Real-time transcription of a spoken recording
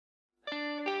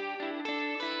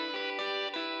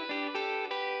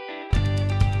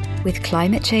With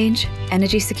climate change,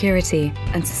 energy security,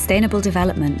 and sustainable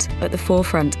development at the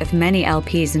forefront of many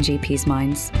LPs and GPs'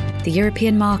 minds, the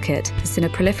European market has seen a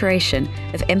proliferation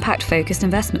of impact-focused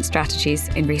investment strategies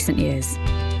in recent years.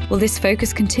 Will this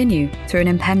focus continue through an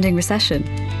impending recession?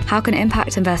 How can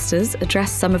impact investors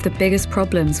address some of the biggest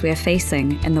problems we are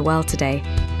facing in the world today?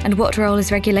 And what role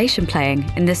is regulation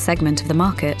playing in this segment of the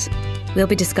market? We'll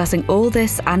be discussing all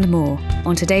this and more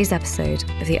on today's episode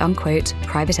of the Unquote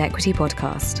Private Equity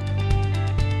Podcast.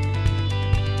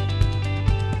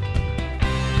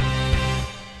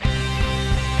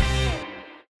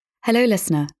 Hello,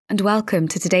 listener, and welcome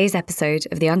to today's episode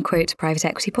of the Unquote Private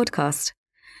Equity Podcast.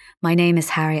 My name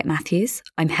is Harriet Matthews.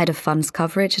 I'm Head of Funds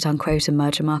Coverage at Unquote and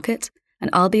Mergermarket, and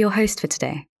I'll be your host for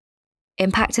today.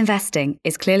 Impact investing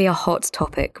is clearly a hot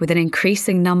topic with an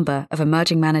increasing number of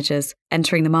emerging managers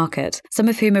entering the market, some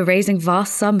of whom are raising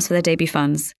vast sums for their debut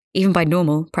funds, even by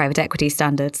normal private equity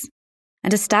standards.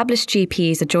 And established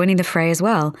GPs are joining the fray as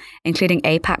well, including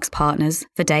Apax partners,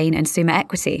 Verdane and Summa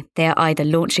Equity. They are either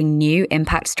launching new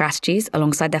impact strategies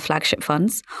alongside their flagship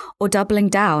funds or doubling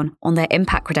down on their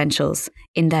impact credentials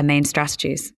in their main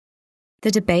strategies. The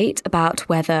debate about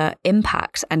whether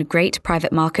impact and great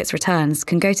private markets returns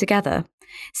can go together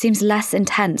seems less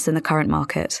intense in the current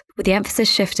market, with the emphasis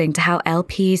shifting to how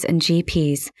LPs and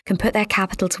GPs can put their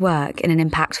capital to work in an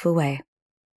impactful way.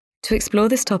 To explore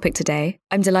this topic today,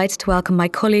 I'm delighted to welcome my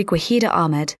colleague Wahida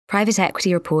Ahmed, private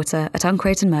equity reporter at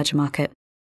Unquote and Mergermarket.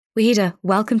 Wahida,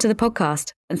 welcome to the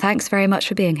podcast, and thanks very much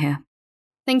for being here.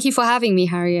 Thank you for having me,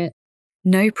 Harriet.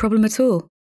 No problem at all.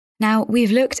 Now, we've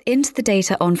looked into the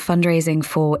data on fundraising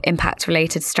for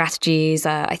impact-related strategies,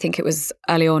 I think it was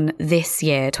early on this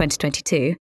year,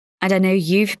 2022. And I know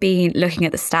you've been looking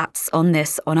at the stats on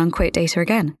this on Unquote data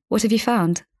again. What have you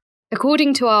found?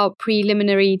 According to our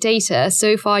preliminary data,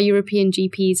 so far European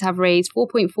GPs have raised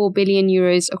 4.4 billion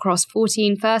euros across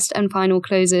 14 first and final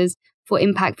closes for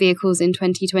impact vehicles in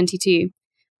 2022,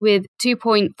 with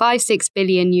 2.56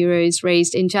 billion euros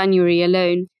raised in January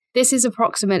alone. This is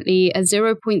approximately a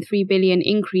 0.3 billion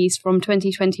increase from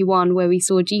 2021, where we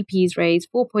saw GPs raise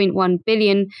 4.1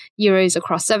 billion euros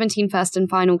across 17 first and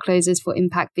final closes for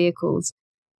impact vehicles.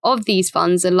 Of these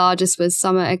funds, the largest was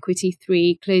Summa Equity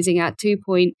 3, closing at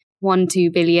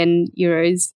 2.12 billion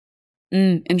euros.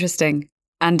 Interesting.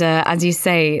 And as you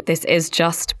say, this is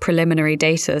just preliminary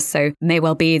data, so may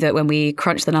well be that when we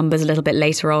crunch the numbers a little bit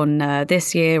later on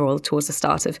this year or towards the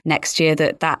start of next year,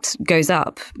 that goes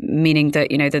up, meaning that,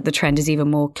 that the trend is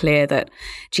even more clear that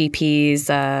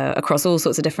GPs across all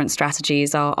sorts of different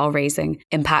strategies are raising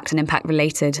impact and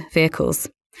impact-related vehicles.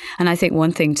 And I think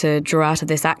one thing to draw out of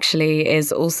this actually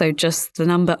is also just the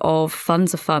number of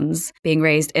funds being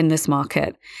raised in this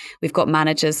market. We've got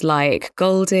managers like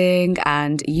Golding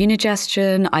and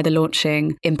Unigestion either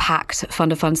launching impact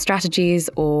fund-of-fund strategies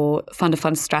or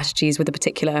fund-of-fund strategies with a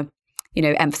particular,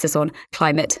 emphasis on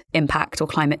climate impact or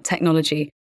climate technology,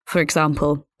 for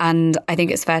example. And I think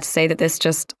it's fair to say that this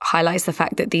just highlights the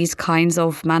fact that these kinds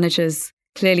of managers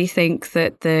clearly think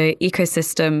that the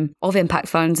ecosystem of impact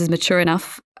funds is mature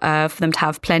enough for them to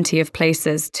have plenty of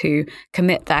places to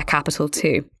commit their capital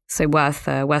to. So worth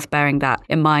bearing that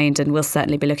in mind, and we'll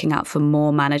certainly be looking out for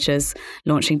more managers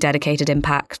launching dedicated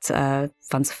impact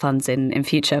funds in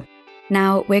future.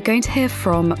 Now, we're going to hear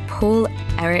from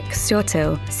Paul-Erik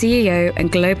Stjortil, CEO and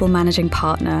Global Managing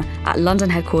Partner at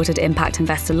London-headquartered impact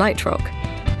investor Lightrock.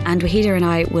 And Wahida and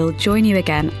I will join you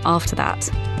again after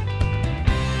that.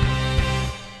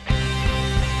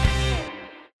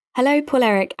 Hello,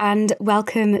 Paul-Erik, and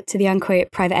welcome to the Unquote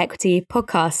Private Equity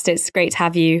Podcast. It's great to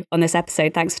have you on this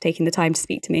episode. Thanks for taking the time to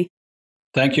speak to me.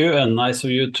 Thank you, and nice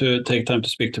of you to take time to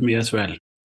speak to me as well.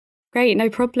 Great, no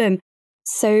problem.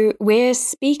 So we're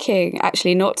speaking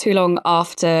actually not too long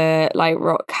after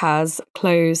Lightrock has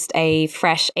closed a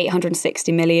fresh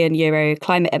 860 million euro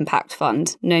climate impact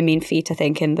fund. No mean feat, I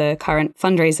think, in the current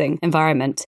fundraising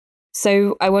environment.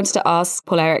 So I wanted to ask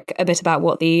Paul-Erik a bit about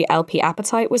what the LP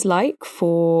appetite was like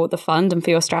for the fund and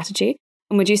for your strategy.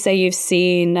 And would you say you've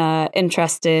seen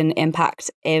interest in impact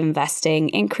investing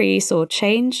increase or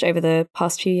change over the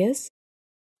past few years?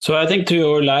 So I think to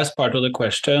your last part of the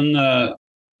question,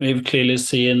 we've clearly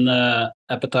seen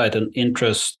appetite and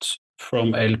interest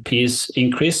from LPs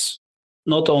increase.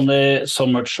 Not only so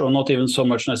much, or not even so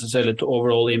much necessarily to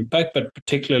overall impact, but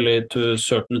particularly to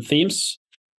certain themes.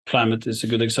 Climate is a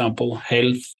good example.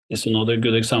 Health is another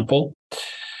good example.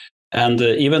 And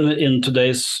even in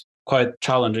today's quite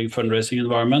challenging fundraising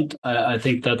environment, I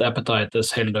think that appetite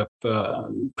has held up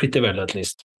pretty well, at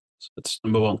least. So that's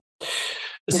number one.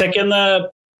 The second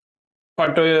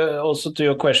part of, also to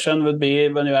your question would be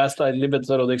when you asked a little bit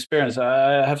sort of the experience.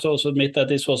 I have to also admit that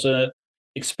this was an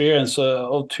experience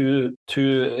of two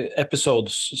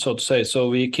episodes, so to say. So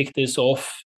we kicked this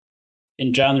off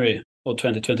in January of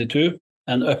 2022,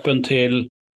 and up until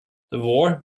the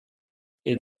war,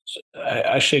 it's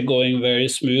actually going very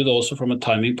smooth also from a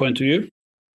timing point of view.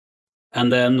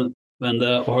 And then when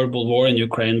the horrible war in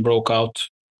Ukraine broke out,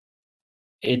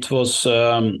 it was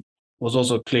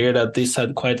also clear that this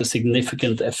had quite a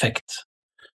significant effect.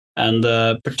 And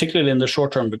particularly in the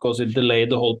short term, because it delayed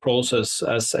the whole process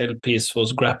as LPs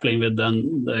was grappling with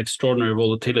then the extraordinary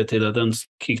volatility that then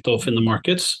kicked off in the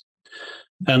markets.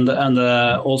 And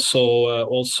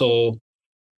also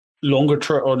longer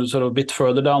term, or sort of a bit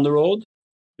further down the road,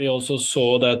 we also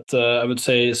saw that I would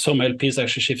say some LPs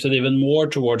actually shifted even more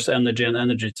towards energy and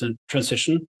energy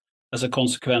transition as a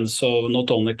consequence of not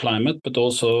only climate, but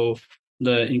also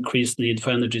the increased need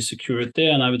for energy security,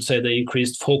 and I would say the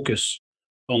increased focus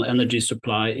on energy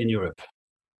supply in Europe.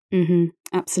 Mm-hmm.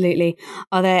 Absolutely.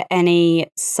 Are there any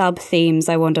sub-themes,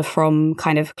 I wonder, from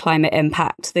kind of climate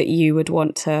impact that you would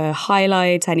want to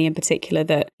highlight? Any in particular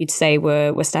that you'd say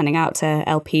were standing out to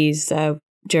LPs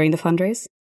during the fundraise?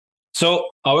 So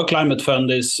our climate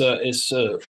fund is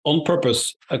on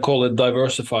purpose, I call it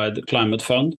diversified climate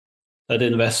fund, that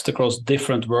invests across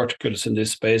different verticals in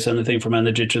this space, anything from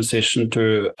energy transition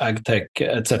to ag tech,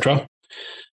 etc.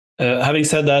 Having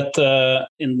said that,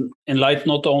 in light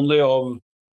not only of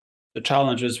the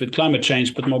challenges with climate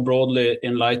change, but more broadly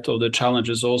in light of the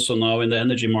challenges also now in the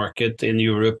energy market in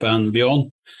Europe and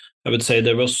beyond, I would say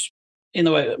there was, in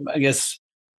a way, I guess,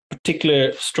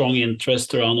 particular strong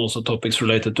interest around also topics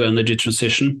related to energy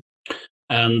transition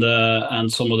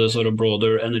and some of the sort of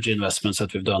broader energy investments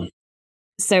that we've done.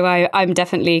 So I'm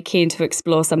definitely keen to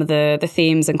explore some of the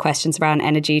themes and questions around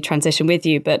energy transition with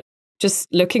you, but just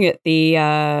looking at the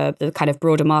kind of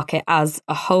broader market as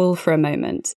a whole for a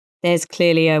moment, there's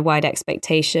clearly a wide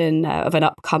expectation of an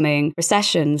upcoming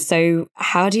recession. So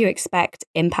how do you expect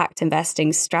impact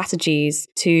investing strategies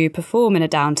to perform in a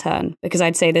downturn? Because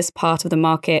I'd say this part of the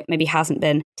market maybe hasn't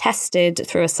been tested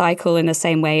through a cycle in the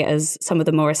same way as some of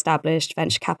the more established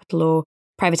venture capital or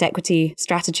private equity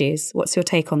strategies. What's your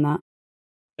take on that?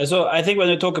 So I think when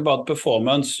you talk about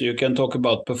performance, you can talk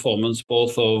about performance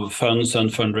both of funds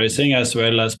and fundraising, as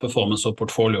well as performance of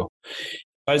portfolio.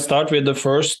 If I start with the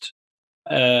first,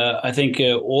 I think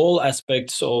all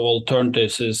aspects of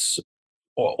alternatives is,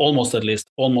 or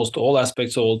almost all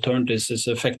aspects of alternatives is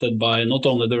affected by not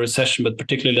only the recession, but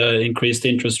particularly the increased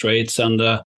interest rates and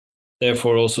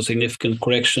therefore also significant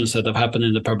corrections that have happened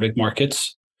in the public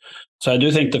markets. So I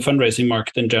do think the fundraising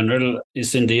market in general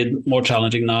is indeed more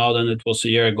challenging now than it was a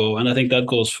year ago. And I think that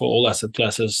goes for all asset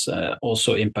classes,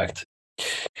 also impact.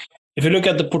 If you look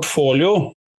at the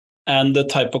portfolio and the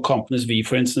type of companies we,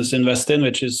 for instance, invest in,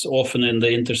 which is often in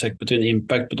the intersect between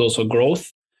impact but also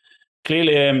growth,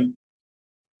 clearly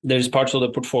there's parts of the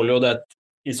portfolio that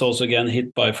is also again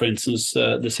hit by, for instance,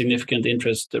 the significant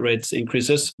interest rates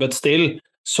increases. But still,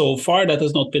 so far, that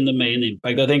has not been the main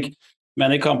impact. I think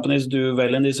many companies do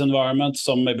well in this environment.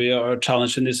 Some maybe are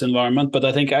challenged in this environment. But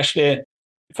I think actually,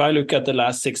 if I look at the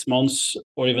last 6 months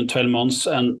or even 12 months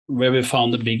and where we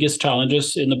found the biggest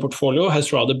challenges in the portfolio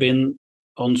has rather been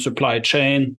on supply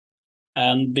chain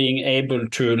and being able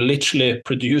to literally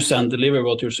produce and deliver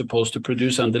what you're supposed to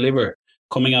produce and deliver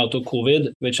coming out of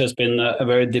COVID, which has been a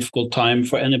very difficult time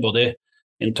for anybody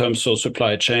in terms of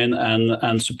supply chain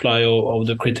and supply of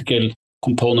the critical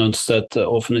components that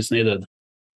often is needed.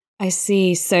 I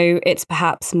see. So it's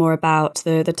perhaps more about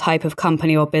the type of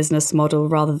company or business model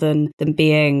rather than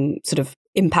being sort of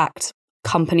impact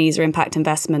companies or impact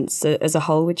investments as a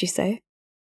whole, would you say?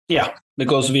 Yeah,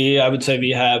 because I would say we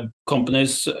have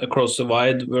companies across a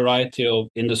wide variety of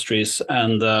industries.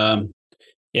 And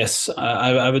yes,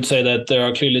 I would say that there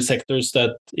are clearly sectors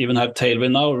that even have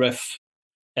tailwind now, ref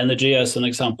energy as an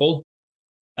example,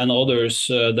 and others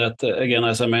that, again,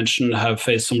 as I mentioned, have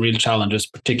faced some real challenges,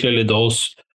 particularly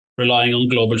those relying on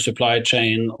global supply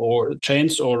chains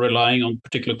or relying on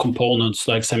particular components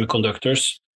like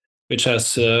semiconductors, which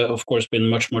has, of course, been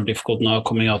much more difficult now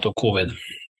coming out of COVID.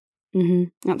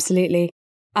 Mm-hmm, absolutely.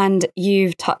 And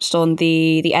you've touched on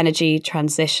the energy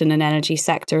transition and energy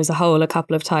sector as a whole a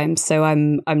couple of times. So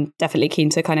I'm definitely keen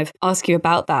to kind of ask you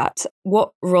about that.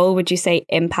 What role would you say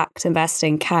impact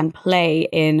investing can play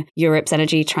in Europe's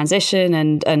energy transition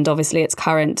and obviously its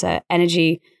current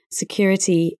energy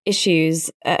security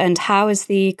issues? And how is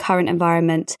the current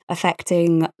environment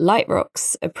affecting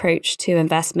Lightrock's approach to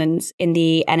investments in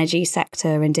the energy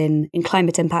sector and in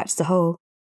climate impact as a whole?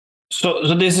 So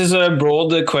this is a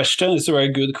broad question. It's a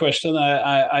very good question.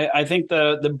 I think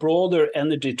the broader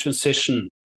energy transition,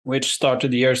 which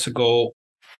started years ago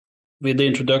with the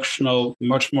introduction of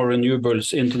much more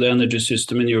renewables into the energy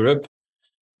system in Europe,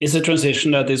 is a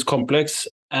transition that is complex,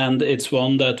 and it's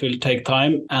one that will take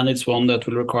time, and it's one that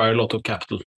will require a lot of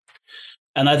capital.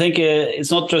 And I think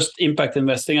it's not just impact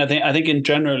investing. I think in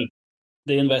general,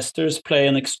 the investors play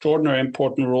an extraordinarily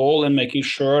important role in making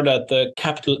sure that the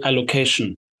capital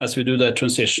allocation as we do that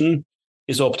transition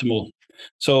is optimal.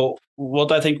 So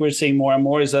what I think we're seeing more and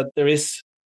more is that there is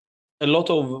a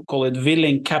lot of, call it,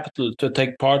 willing capital to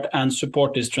take part and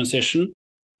support this transition.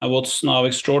 And what's now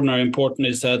extraordinarily important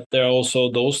is that there are also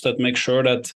those that make sure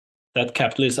that that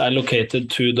capital is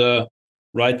allocated to the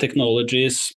right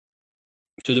technologies,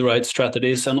 to the right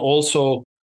strategies, and also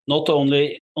not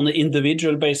only on the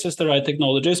individual basis, the right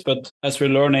technologies, but as we're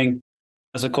learning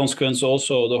as a consequence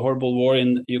also the horrible war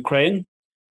in Ukraine,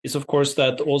 is of course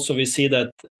that also we see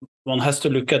that one has to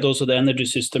look at also the energy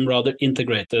system rather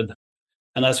integrated.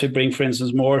 And as we bring, for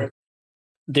instance, more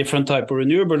different type of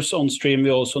renewables on stream, we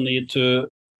also need to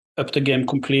up the game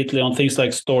completely on things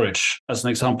like storage, as an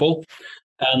example.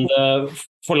 And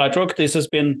for Lightrock, this has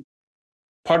been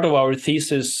part of our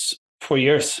thesis for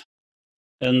years.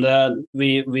 And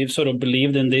we've sort of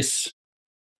believed in this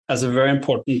as a very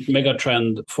important mega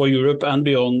trend for Europe and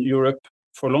beyond Europe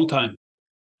for a long time.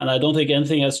 And I don't think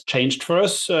anything has changed for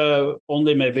us,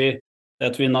 only maybe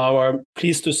that we now are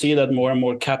pleased to see that more and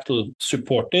more capital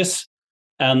support this.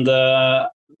 And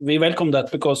we welcome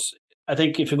that, because I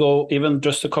think if you go even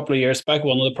just a couple of years back,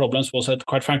 one of the problems was that,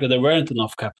 quite frankly, there weren't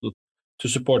enough capital to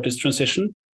support this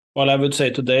transition. While I would say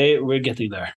today we're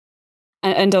getting there.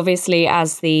 And obviously,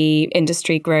 as the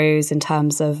industry grows in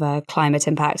terms of climate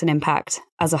impact and impact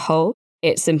as a whole,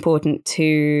 it's important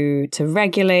to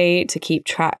regulate, to keep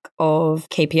track of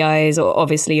KPIs. Or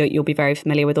obviously, you'll be very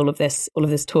familiar with all of this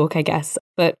talk, I guess.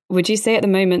 But would you say at the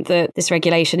moment that this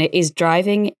regulation is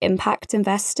driving impact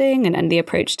investing and the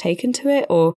approach taken to it?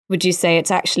 Or would you say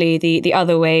it's actually the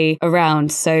other way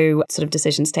around? So sort of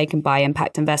decisions taken by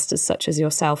impact investors such as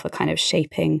yourself are kind of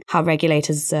shaping how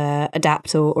regulators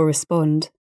adapt or respond?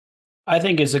 I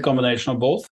think it's a combination of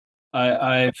both.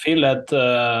 I feel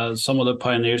that some of the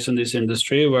pioneers in this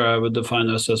industry, where I would define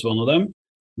us as one of them,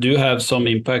 do have some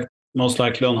impact, most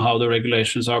likely on how the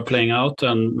regulations are playing out.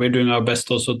 And we're doing our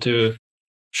best also to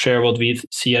share what we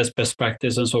see as best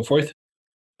practice and so forth.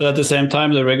 But at the same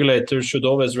time, the regulators should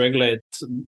always regulate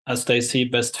as they see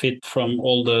best fit from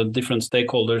all the different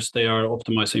stakeholders they are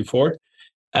optimizing for.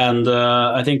 And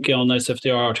I think on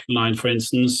SFDR Article 9, for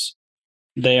instance,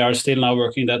 they are still now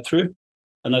working that through.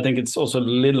 And I think it's also a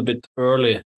little bit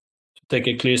early to take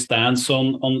a clear stance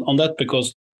on that,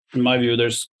 because in my view,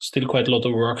 there's still quite a lot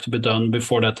of work to be done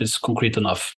before that is concrete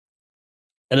enough.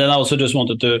 And then I also just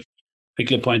wanted to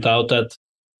quickly point out that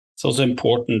it's also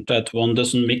important that one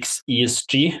doesn't mix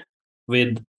ESG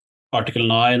with Article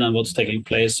 9 and what's taking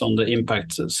place on the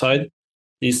impact side.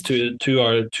 These two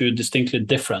are two distinctly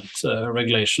different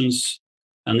regulations.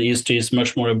 And ESG is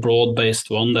much more a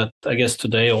broad-based one that I guess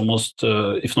today almost,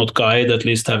 if not guide, at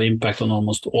least have impact on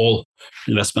almost all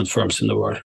investment firms in the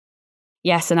world.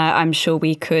 Yes, and I'm sure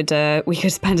we could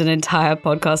spend an entire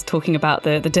podcast talking about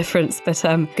the difference, but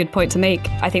good point to make.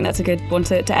 I think that's a good one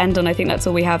to end on. I think that's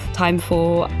all we have time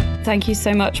for. Thank you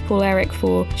so much, Pål Erik,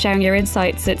 for sharing your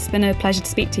insights. It's been a pleasure to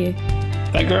speak to you.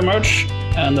 Thank you very much,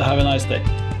 and have a nice day.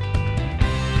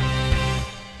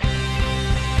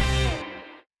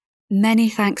 Many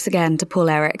thanks again to Pål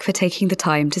Erik for taking the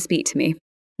time to speak to me.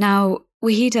 Now,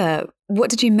 Wahida, what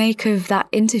did you make of that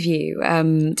interview?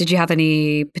 Did you have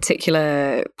any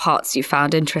particular parts you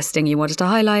found interesting you wanted to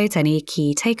highlight? Any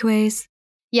key takeaways?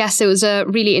 Yes, it was a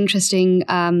really interesting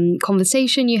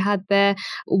conversation you had there.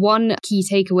 One key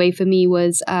takeaway for me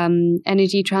was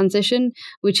energy transition,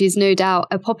 which is no doubt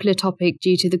a popular topic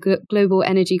due to the global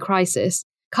energy crisis.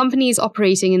 Companies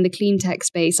operating in the clean tech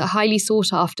space are highly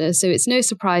sought after, so it's no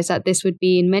surprise that this would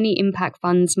be in many impact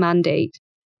funds' mandate.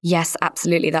 Yes,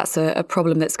 absolutely. That's a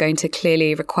problem that's going to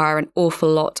clearly require an awful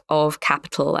lot of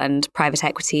capital, and private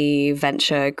equity,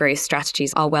 venture, growth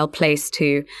strategies are well placed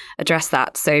to address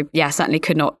that. So yeah, certainly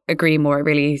could not agree more. It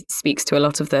really speaks to a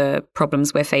lot of the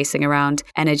problems we're facing around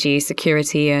energy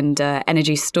security and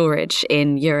energy storage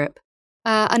in Europe.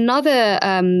 Another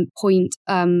point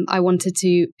I wanted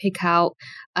to pick out,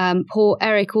 Pål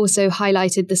Erik also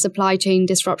highlighted the supply chain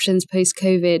disruptions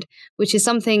post-COVID, which is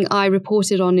something I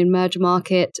reported on in Merger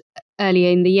Market earlier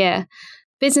in the year.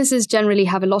 Businesses generally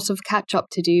have a lot of catch-up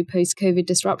to do post-COVID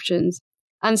disruptions.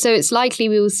 And so it's likely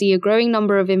we will see a growing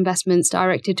number of investments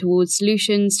directed towards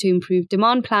solutions to improve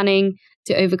demand planning,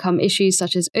 to overcome issues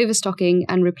such as overstocking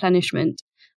and replenishment,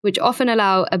 which often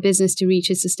allow a business to reach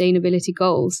its sustainability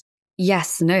goals.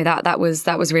 Yes, no, that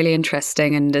was really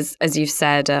interesting. And as you've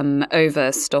said,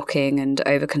 overstocking and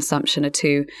overconsumption are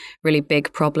two really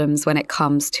big problems when it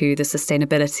comes to the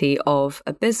sustainability of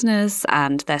a business.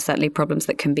 And they're certainly problems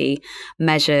that can be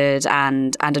measured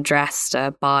and addressed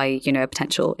by, a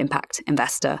potential impact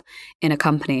investor in a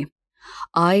company.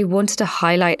 I wanted to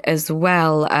highlight as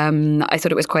well, I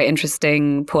thought it was quite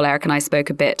interesting, Paul, Eric and I spoke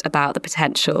a bit about the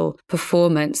potential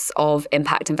performance of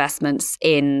impact investments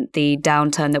in the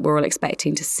downturn that we're all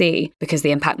expecting to see, because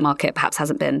the impact market perhaps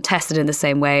hasn't been tested in the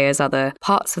same way as other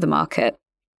parts of the market.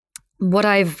 What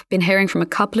I've been hearing from a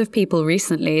couple of people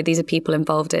recently, these are people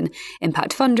involved in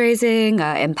impact fundraising,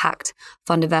 impact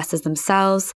fund investors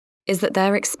themselves, is that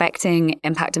they're expecting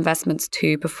impact investments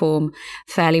to perform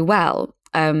fairly well.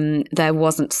 There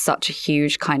wasn't such a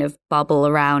huge kind of bubble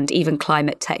around even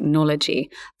climate technology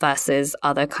versus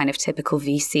other kind of typical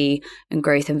VC and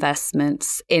growth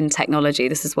investments in technology.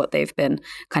 This is what they've been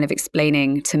kind of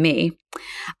explaining to me.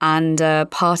 And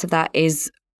part of that is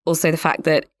also the fact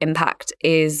that impact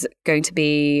is going to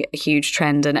be a huge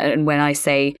trend. And when I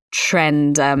say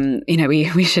trend,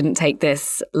 we shouldn't take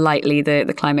this lightly.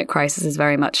 The climate crisis is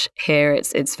very much here.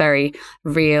 It's very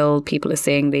real. People are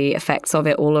seeing the effects of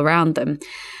it all around them.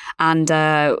 And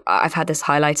I've had this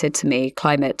highlighted to me,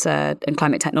 climate and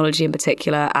climate technology in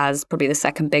particular, as probably the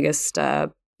second biggest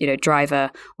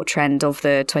driver or trend of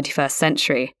the 21st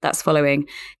century. That's following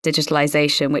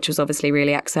digitalization, which was obviously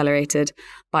really accelerated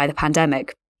by the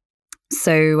pandemic.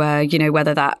 So,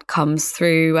 whether that comes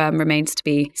through remains to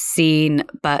be seen,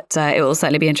 but it will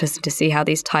certainly be interesting to see how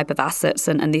these type of assets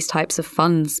and these types of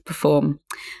funds perform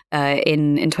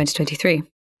in 2023.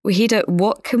 Wahida,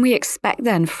 what can we expect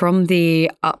then from the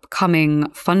upcoming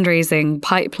fundraising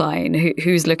pipeline?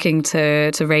 Who's looking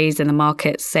to raise in the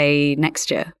market, say, next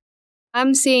year?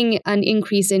 I'm seeing an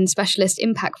increase in specialist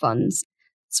impact funds.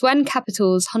 Swen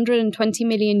Capital's €120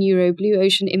 million Blue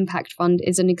Ocean Impact Fund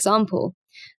is an example.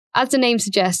 As the name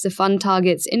suggests, the fund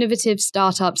targets innovative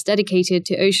startups dedicated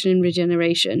to ocean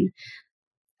regeneration.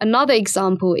 Another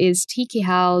example is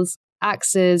Tikihau's,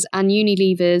 AXA's and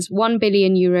Unilever's €1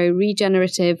 billion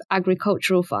Regenerative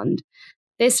Agricultural Fund.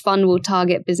 This fund will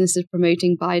target businesses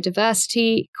promoting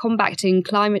biodiversity, combating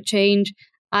climate change,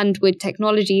 and with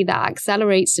technology that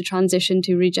accelerates the transition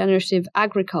to regenerative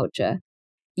agriculture.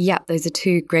 Yeah, those are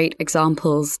two great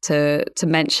examples to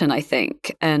mention, I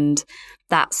think. And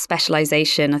that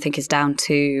specialization, I think, is down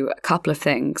to a couple of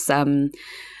things.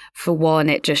 For one,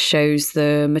 it just shows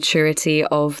the maturity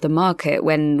of the market.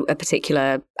 When a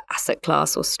particular asset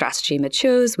class or strategy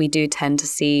matures, we do tend to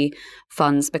see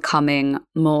funds becoming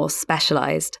more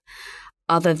specialized.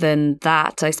 Other than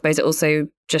that, I suppose it also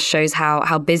just shows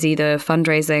how busy the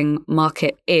fundraising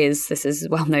market is. This is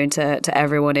well known to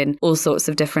everyone in all sorts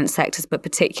of different sectors, but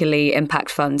particularly impact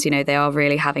funds. They are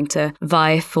really having to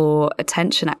vie for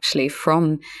attention actually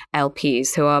from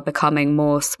LPs who are becoming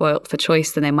more spoilt for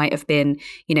choice than they might have been,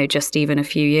 just even a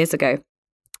few years ago.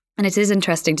 And it is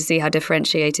interesting to see how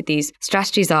differentiated these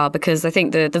strategies are, because I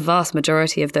think the vast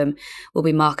majority of them will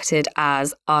be marketed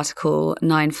as Article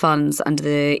 9 funds under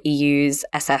the EU's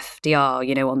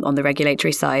SFDR, on the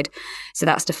regulatory side. So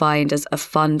that's defined as a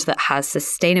fund that has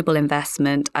sustainable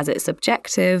investment as its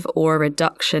objective or a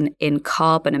reduction in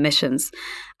carbon emissions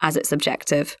as its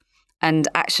objective. And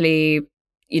actually,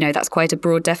 that's quite a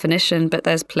broad definition, but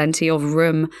there's plenty of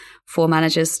room for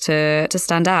managers to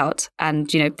stand out. And,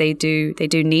 they do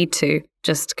need to,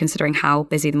 just considering how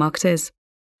busy the market is.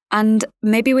 And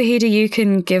maybe, Wahida, you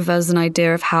can give us an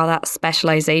idea of how that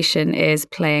specialization is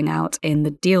playing out in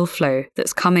the deal flow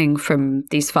that's coming from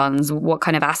these funds. What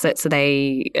kind of assets are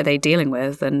they dealing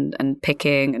with and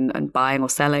picking and buying or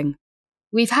selling?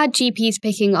 We've had GPs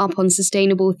picking up on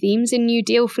sustainable themes in new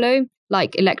deal flow,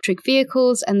 like electric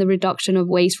vehicles and the reduction of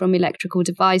waste from electrical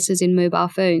devices in mobile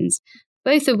phones,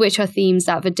 both of which are themes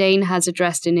that Verdane has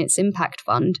addressed in its impact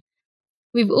fund.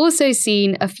 We've also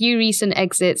seen a few recent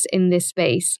exits in this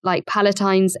space, like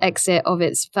Palatine's exit of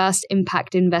its first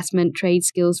impact investment Trade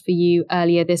Skills for You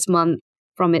earlier this month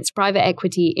from its private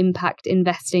equity impact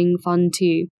investing fund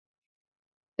 2.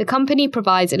 The company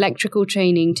provides electrical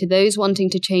training to those wanting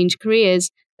to change careers,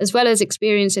 as well as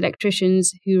experienced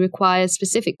electricians who require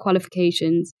specific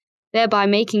qualifications, thereby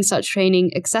making such training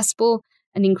accessible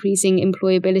and increasing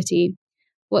employability.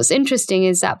 What's interesting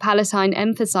is that Palatine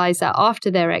emphasized that after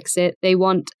their exit, they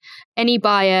want any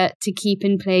buyer to keep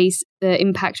in place the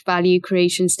impact value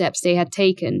creation steps they had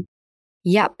taken.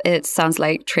 Yep, it sounds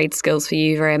like Trade Skills for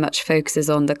you very much focuses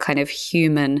on the kind of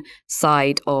human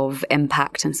side of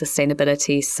impact and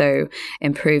sustainability. So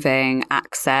improving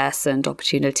access and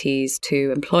opportunities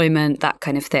to employment, that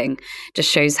kind of thing,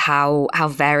 just shows how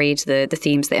varied the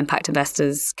themes that impact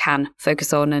investors can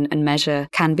focus on and measure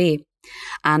can be.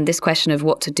 And this question of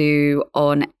what to do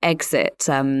on exit,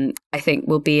 I think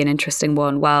will be an interesting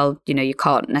one. While, you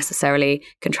can't necessarily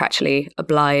contractually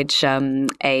oblige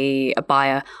a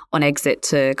buyer on exit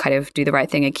to kind of do the right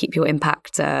thing and keep your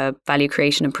impact, value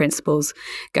creation and principles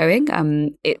going.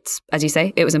 It's, as you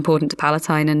say, it was important to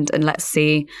Palatine, and let's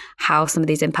see how some of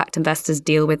these impact investors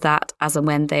deal with that as and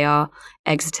when they are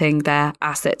exiting their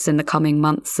assets in the coming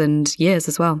months and years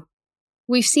as well.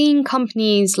 We've seen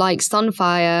companies like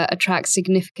Sunfire attract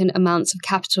significant amounts of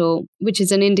capital, which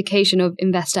is an indication of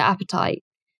investor appetite.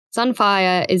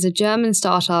 Sunfire is a German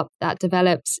startup that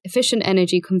develops efficient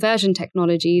energy conversion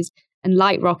technologies, and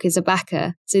Lightrock is a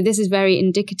backer. So this is very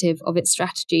indicative of its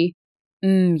strategy.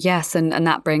 Yes, and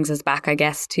that brings us back, I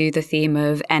guess, to the theme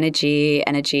of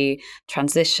energy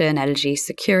transition, energy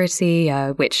security,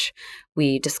 which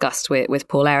we discussed with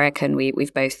Paul Eric, and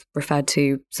we've both referred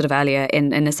to sort of earlier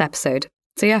in this episode.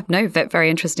 So yeah, very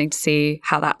interesting to see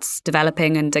how that's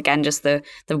developing, and again, just the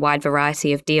wide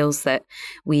variety of deals that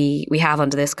we have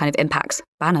under this kind of impact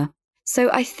banner. So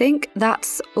I think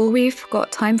that's all we've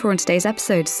got time for in today's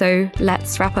episode. So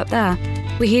let's wrap up there.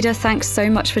 Wahida, thanks so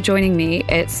much for joining me.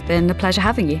 It's been a pleasure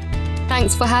having you.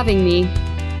 Thanks for having me.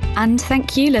 And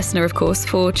thank you, listener, of course,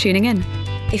 for tuning in.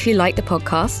 If you like the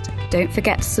podcast, don't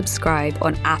forget to subscribe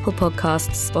on Apple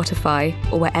Podcasts, Spotify,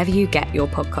 or wherever you get your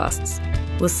podcasts.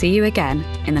 We'll see you again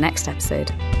in the next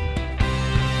episode.